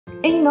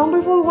A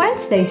Numberful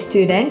Wednesday,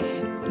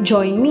 students!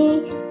 Join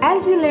me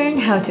as we learn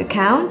how to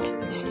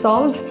count,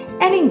 solve,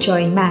 and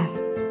enjoy math.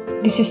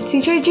 This is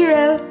Teacher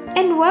Jerelle,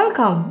 and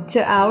welcome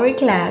to our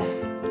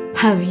class.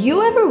 Have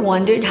you ever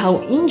wondered how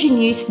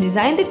engineers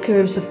design the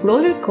curves of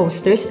roller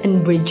coasters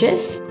and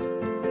bridges?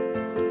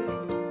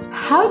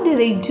 How do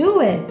they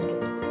do it?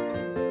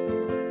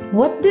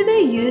 What do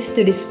they use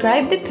to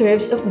describe the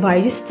curves of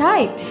various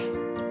types?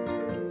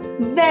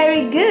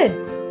 Very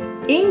good!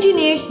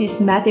 Engineers use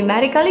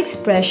mathematical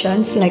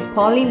expressions like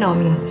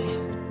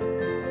polynomials.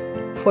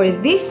 For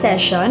this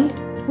session,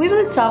 we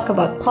will talk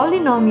about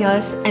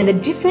polynomials and the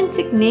different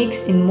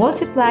techniques in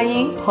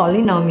multiplying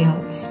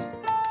polynomials.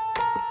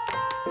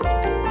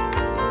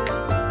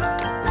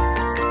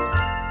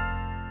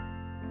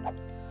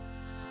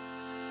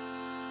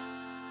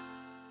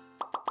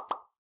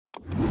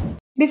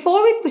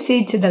 Before we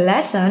proceed to the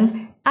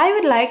lesson, I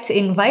would like to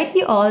invite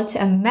you all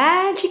to a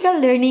magical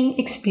learning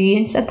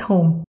experience at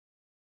home.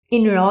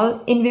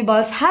 Enroll in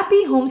Vibal's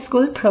Happy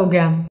Homeschool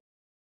program.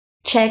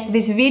 Check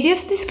this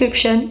video's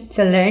description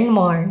to learn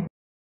more.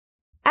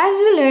 As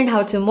we learn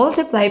how to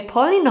multiply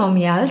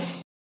polynomials,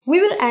 we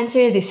will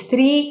answer these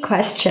 3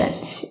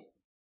 questions.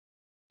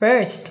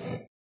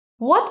 First,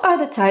 what are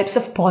the types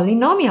of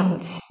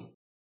polynomials?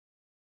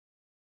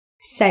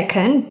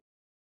 Second,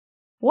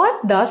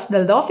 what does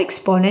the law of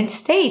exponents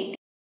state?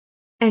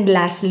 And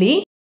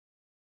lastly,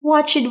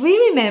 what should we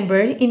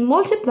remember in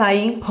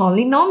multiplying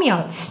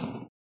polynomials?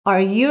 Are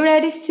you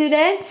ready,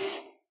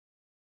 students?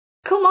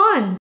 Come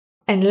on,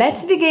 and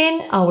let's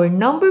begin our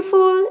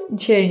numberful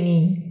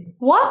journey.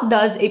 What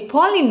does a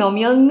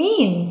polynomial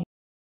mean?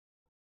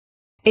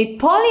 A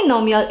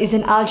polynomial is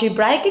an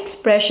algebraic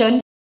expression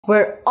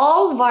where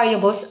all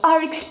variables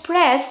are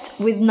expressed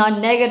with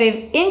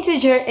non-negative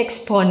integer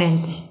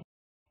exponents.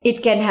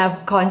 It can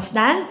have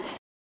constants,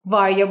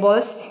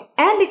 variables,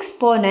 and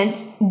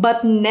exponents,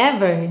 but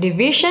never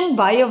division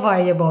by a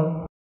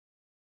variable.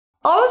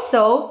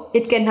 Also,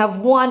 it can have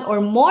one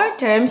or more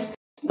terms,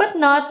 but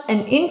not an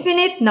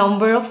infinite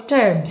number of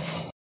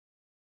terms.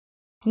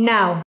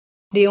 Now,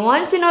 do you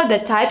want to know the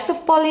types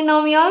of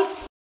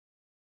polynomials?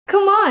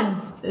 Come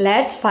on,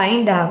 let's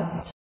find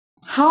out.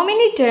 How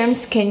many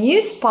terms can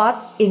you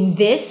spot in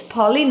this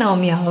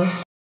polynomial?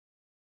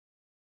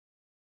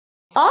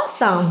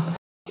 Awesome!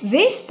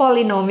 This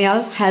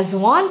polynomial has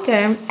one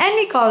term and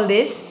we call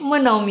this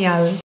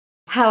monomial.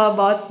 How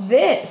about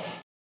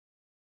this?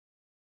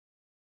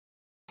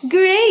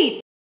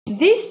 Great!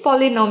 This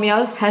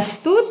polynomial has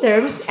 2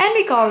 terms and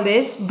we call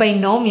this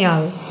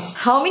binomial.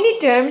 How many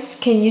terms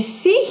can you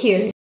see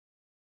here?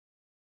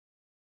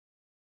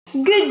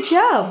 Good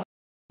job!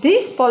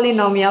 This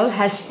polynomial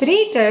has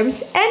 3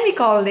 terms and we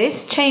call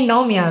this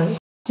trinomial.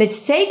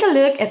 Let's take a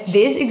look at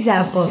these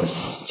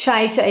examples.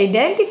 Try to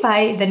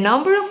identify the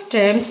number of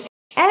terms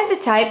and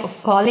the type of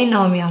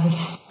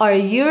polynomials. Are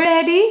you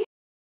ready?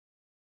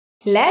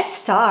 Let's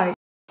start.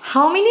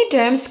 How many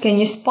terms can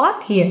you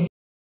spot here?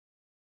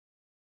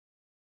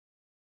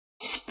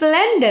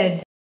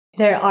 Splendid!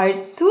 There are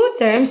 2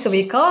 terms, so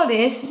we call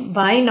this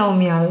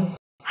binomial.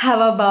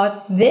 How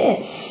about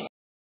this?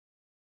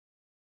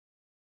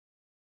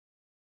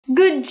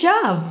 Good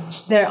job!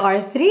 There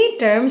are 3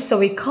 terms, so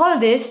we call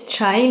this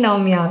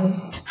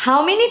trinomial.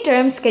 How many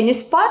terms can you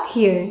spot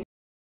here?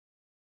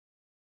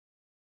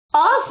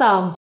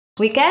 Awesome!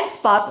 We can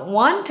spot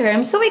 1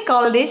 term, so we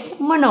call this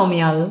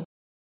monomial.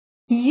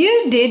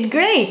 You did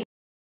great!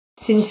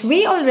 Since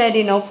we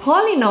already know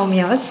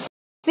polynomials,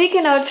 we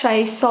can now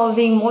try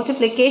solving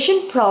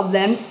multiplication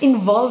problems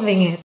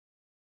involving it.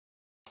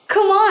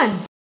 Come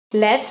on,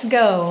 let's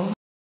go!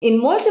 In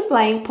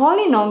multiplying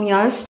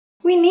polynomials,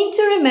 we need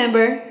to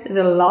remember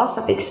the laws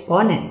of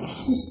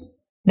exponents.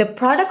 The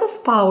product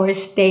of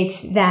powers states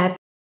that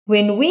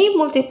when we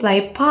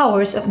multiply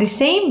powers of the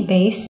same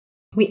base,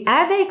 we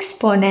add the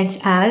exponents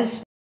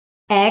as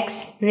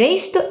x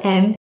raised to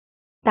m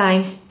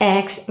times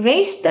x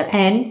raised to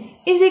n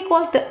is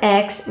equal to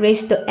x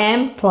raised to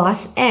m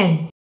plus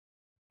n.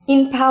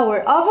 In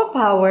power of a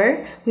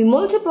power, we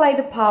multiply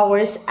the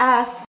powers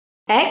as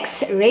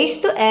x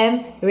raised to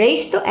m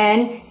raised to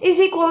n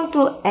is equal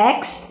to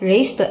x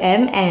raised to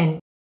mn.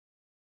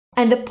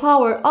 And the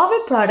power of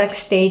a product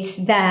states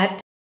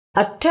that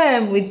a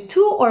term with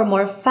 2 or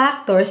more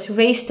factors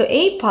raised to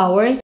a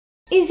power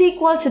is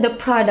equal to the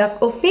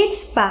product of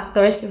its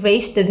factors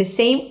raised to the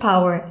same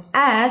power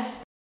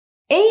as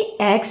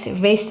ax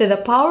raised to the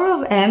power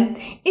of m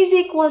is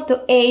equal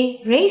to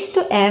a raised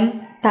to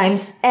m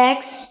times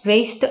x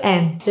raised to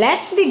m.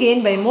 Let's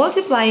begin by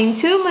multiplying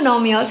 2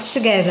 monomials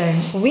together.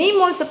 We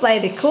multiply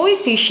the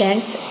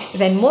coefficients,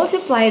 then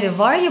multiply the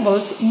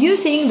variables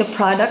using the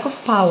product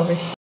of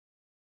powers.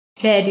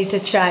 Ready to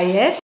try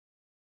it?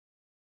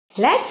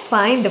 Let's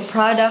find the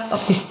product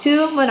of these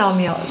 2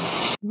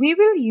 monomials. We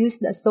will use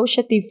the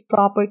associative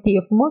property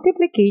of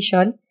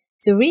multiplication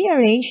to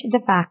rearrange the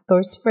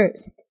factors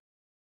first.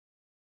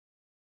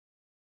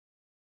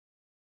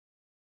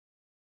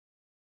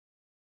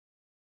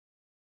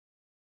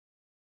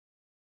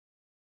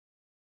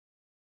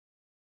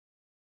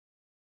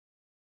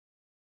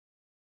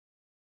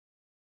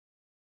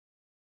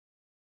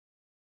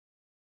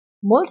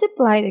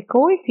 Multiply the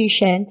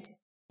coefficients.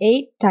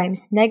 8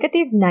 times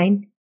negative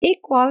 9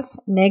 equals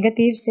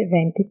negative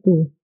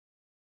 72.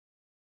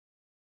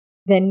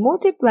 Then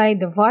multiply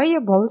the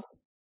variables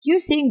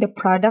using the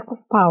product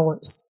of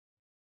powers.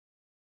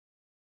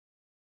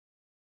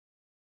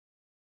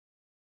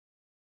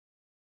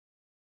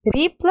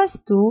 3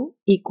 plus 2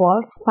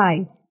 equals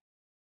 5.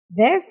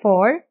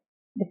 Therefore,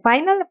 the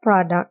final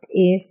product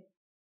is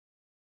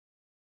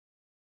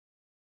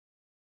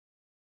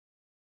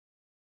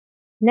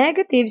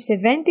negative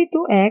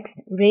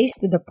 72x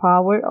raised to the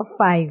power of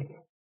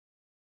 5.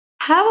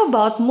 How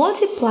about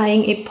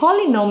multiplying a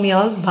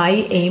polynomial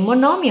by a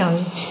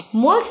monomial?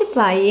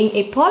 Multiplying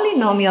a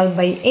polynomial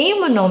by a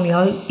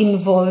monomial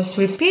involves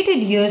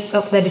repeated use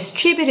of the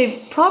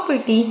distributive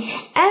property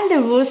and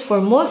the rules for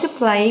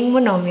multiplying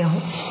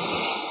monomials.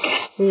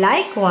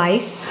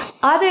 Likewise,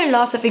 other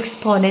laws of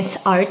exponents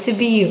are to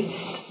be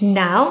used.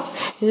 Now,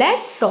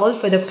 let's solve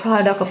for the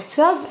product of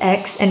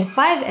 12x and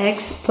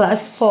 5x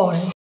plus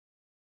 4.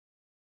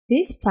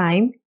 This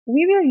time,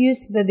 we will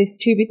use the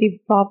distributive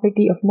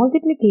property of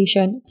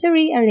multiplication to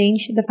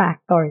rearrange the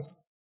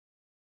factors.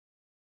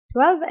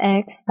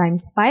 12x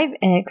times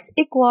 5x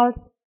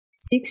equals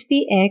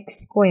 60x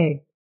squared.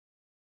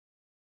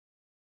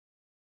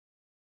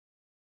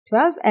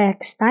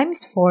 12x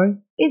times 4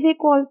 is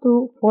equal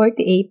to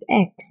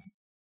 48x.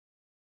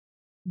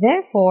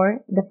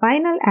 Therefore, the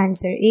final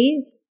answer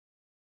is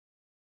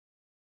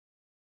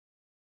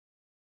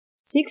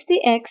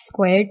 60x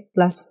squared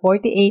plus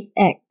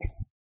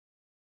 48x.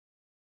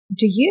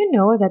 Do you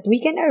know that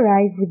we can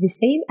arrive with the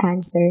same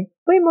answer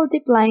by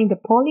multiplying the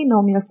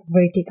polynomials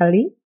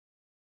vertically?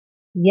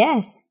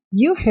 Yes,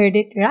 you heard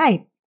it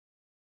right.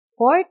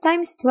 4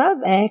 times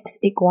 12x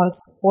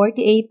equals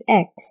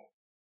 48x.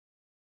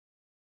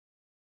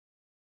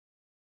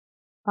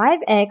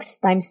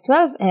 5x times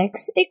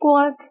 12x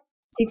equals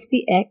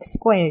 60x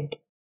squared.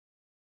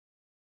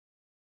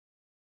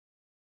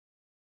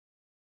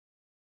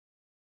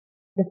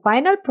 The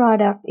final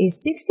product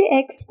is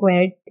 60x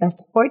squared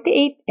plus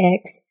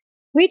 48x,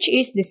 which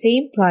is the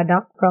same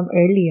product from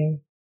earlier.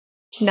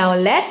 Now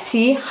let's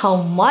see how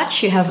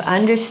much you have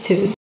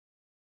understood.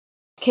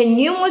 Can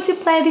you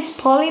multiply these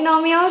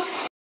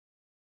polynomials?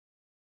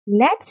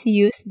 Let's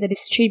use the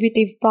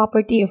distributive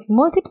property of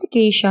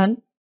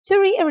multiplication to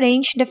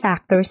rearrange the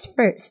factors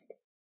first.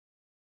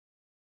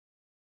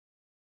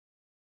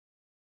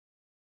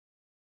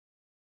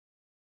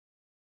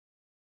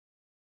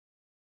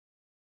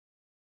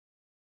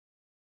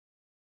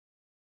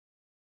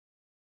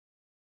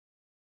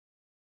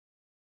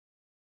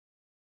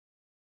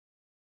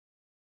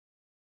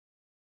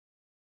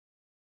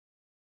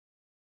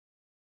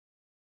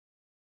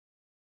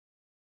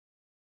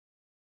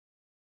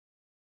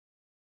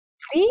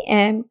 Three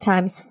m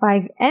times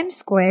 5m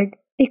squared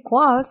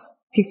equals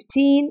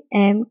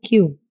 15m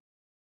cubed.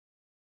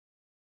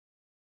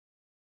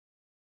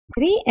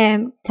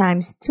 3m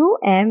times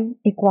 2m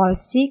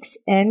equals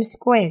 6m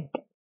squared.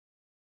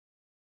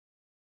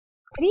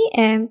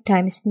 3m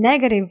times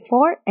negative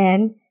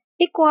 4n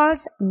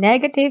equals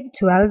negative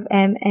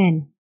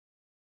 12mn.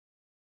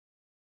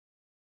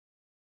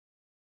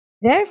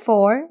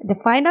 Therefore, the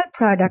final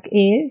product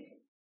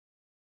is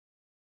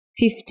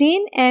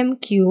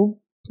 15m cubed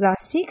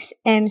plus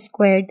 6m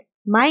squared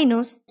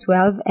minus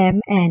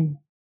 12mn.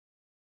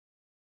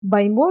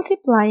 By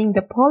multiplying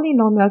the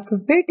polynomials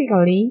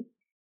vertically,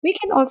 we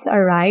can also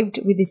arrive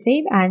with the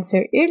same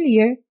answer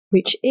earlier,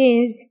 which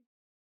is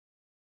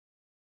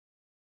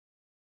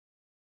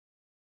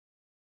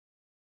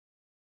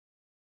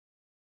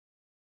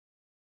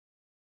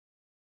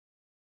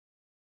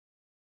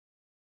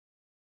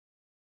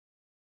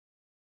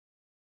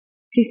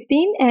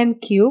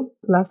 15m cubed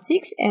plus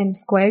 6m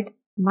squared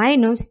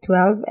minus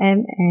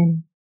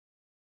 12mn.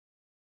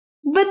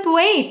 But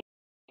wait,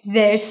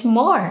 there's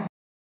more.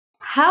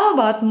 How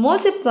about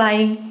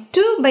multiplying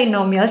two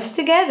binomials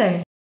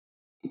together?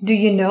 Do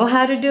you know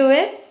how to do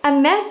it? A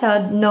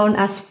method known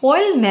as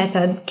FOIL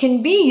method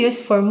can be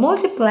used for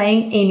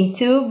multiplying any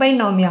two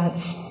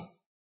binomials.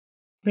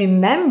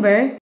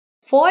 Remember,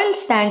 FOIL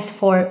stands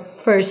for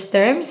first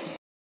terms,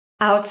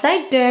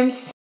 outside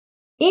terms,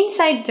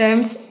 inside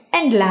terms,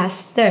 and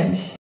last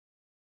terms.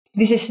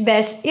 This is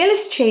best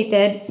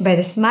illustrated by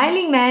the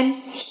smiling man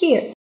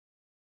here.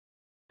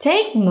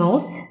 Take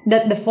note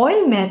that the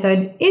FOIL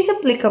method is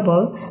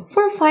applicable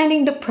for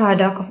finding the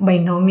product of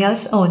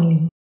binomials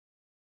only.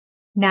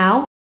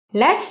 Now,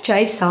 let's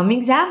try some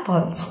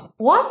examples.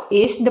 What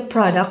is the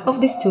product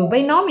of these two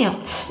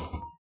binomials?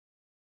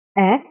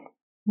 F.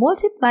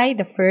 Multiply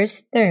the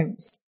first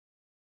terms.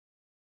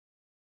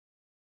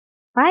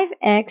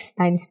 5x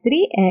times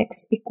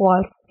 3x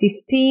equals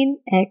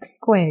 15x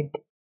squared.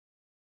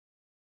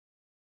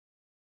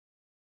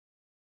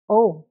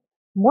 O.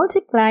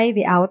 Multiply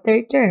the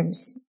outer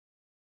terms.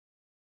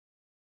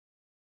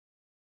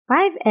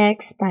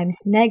 5x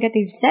times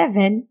negative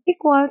 7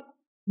 equals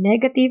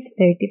negative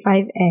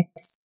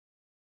 35x.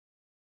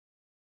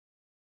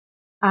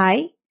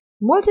 I.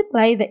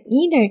 Multiply the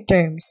inner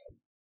terms.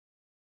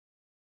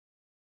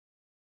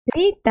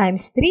 3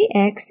 times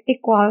 3x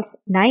equals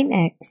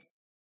 9x.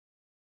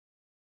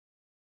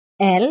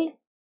 L.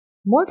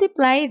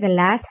 Multiply the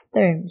last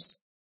terms.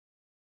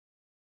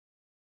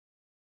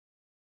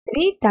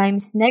 3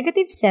 times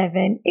negative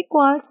 7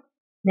 equals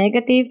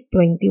negative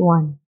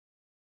 21.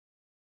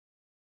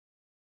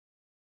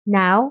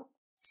 Now,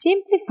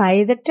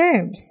 simplify the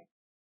terms.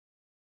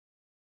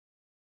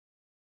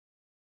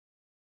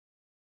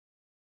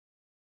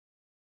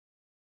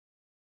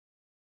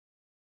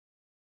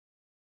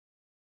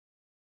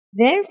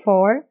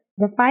 Therefore,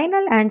 the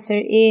final answer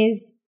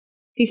is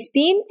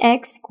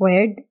 15x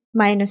squared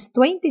minus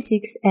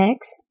 26x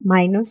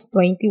minus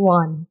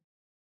 21.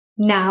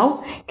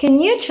 Now, can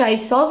you try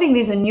solving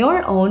this on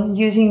your own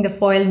using the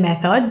FOIL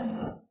method?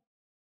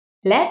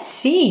 Let's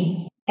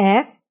see.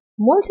 F.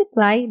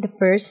 Multiply the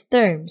first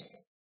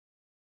terms.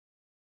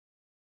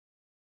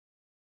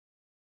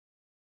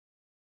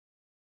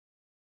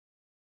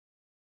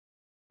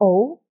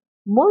 O.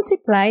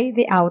 Multiply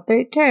the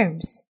outer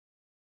terms.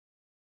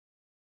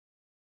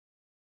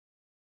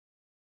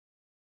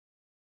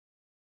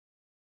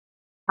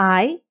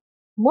 I.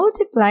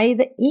 Multiply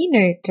the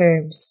inner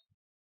terms.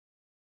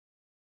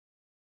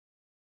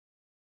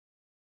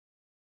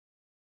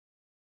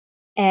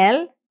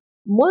 L.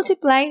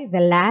 Multiply the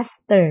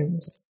last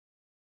terms.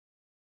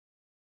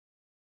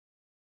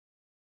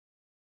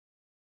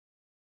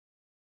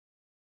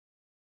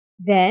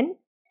 Then,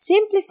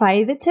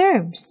 simplify the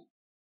terms.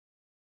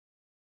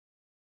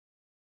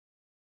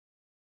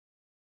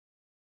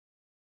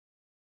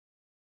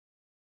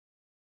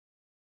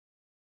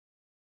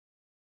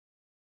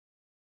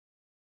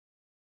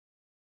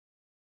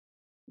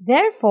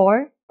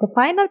 Therefore, the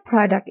final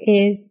product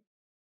is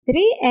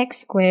 3x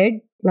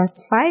squared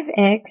plus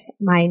 5x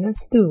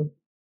minus 2.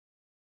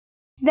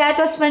 That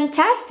was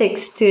fantastic,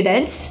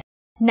 students!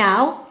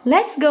 Now,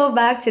 let's go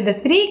back to the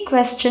 3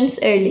 questions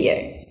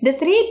earlier. The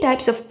 3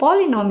 types of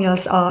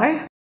polynomials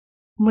are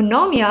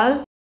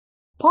monomial,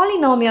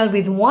 polynomial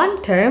with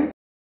 1 term,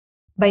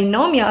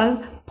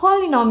 binomial,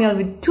 polynomial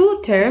with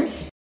 2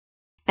 terms,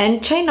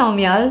 and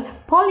trinomial,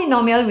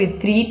 polynomial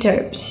with 3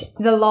 terms.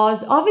 The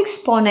laws of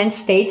exponents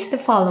states the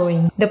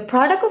following. The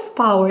product of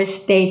powers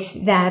states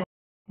that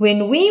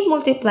when we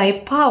multiply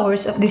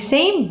powers of the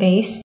same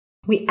base,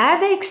 we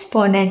add the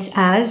exponents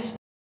as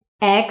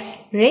x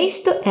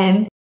raised to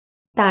m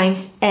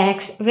times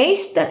x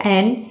raised to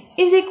n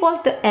is equal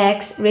to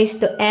x raised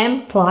to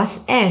m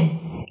plus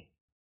n.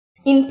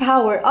 In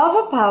power of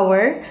a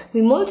power,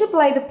 we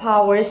multiply the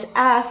powers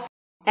as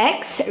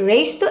x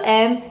raised to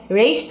m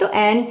raised to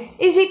n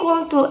is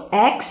equal to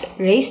x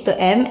raised to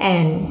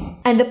mn.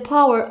 And the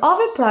power of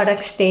a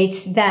product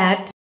states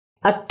that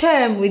a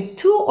term with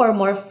 2 or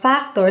more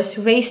factors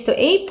raised to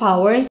a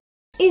power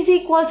is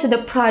equal to the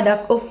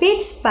product of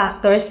its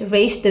factors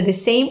raised to the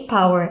same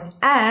power,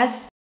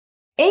 as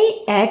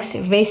ax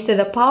raised to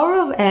the power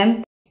of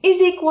m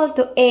is equal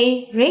to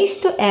a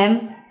raised to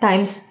m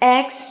times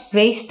x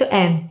raised to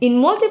m. In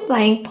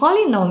multiplying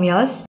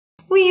polynomials,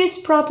 we use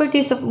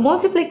properties of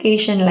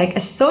multiplication like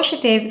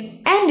associative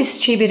and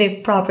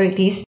distributive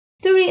properties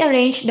to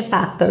rearrange the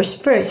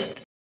factors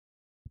first.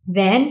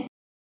 Then,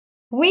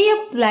 we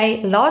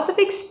apply laws of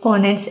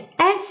exponents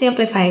and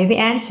simplify the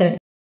answer.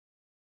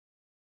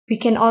 We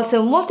can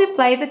also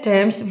multiply the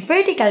terms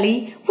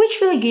vertically, which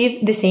will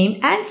give the same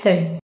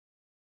answer.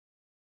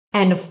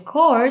 And of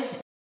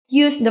course,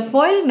 use the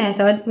FOIL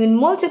method when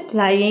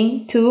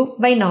multiplying two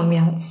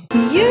binomials.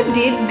 You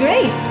did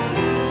great!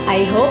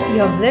 I hope you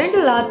have learned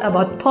a lot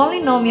about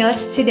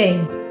polynomials today.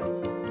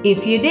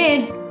 If you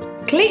did,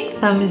 click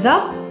thumbs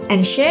up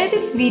and share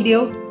this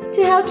video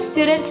to help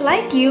students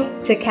like you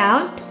to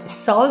count,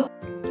 solve,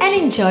 and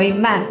enjoy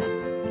math.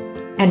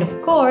 And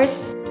of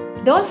course,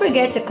 don't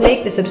forget to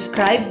click the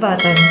subscribe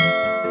button.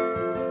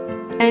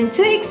 And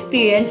to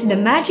experience the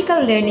magical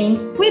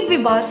learning with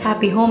Vibal's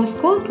Happy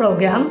Homeschool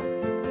program,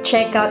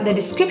 check out the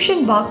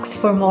description box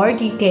for more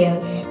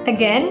details.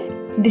 Again,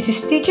 this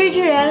is Teacher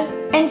Jerelle,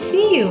 and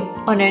see you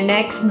on our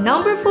next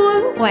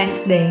Numberful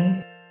Wednesday.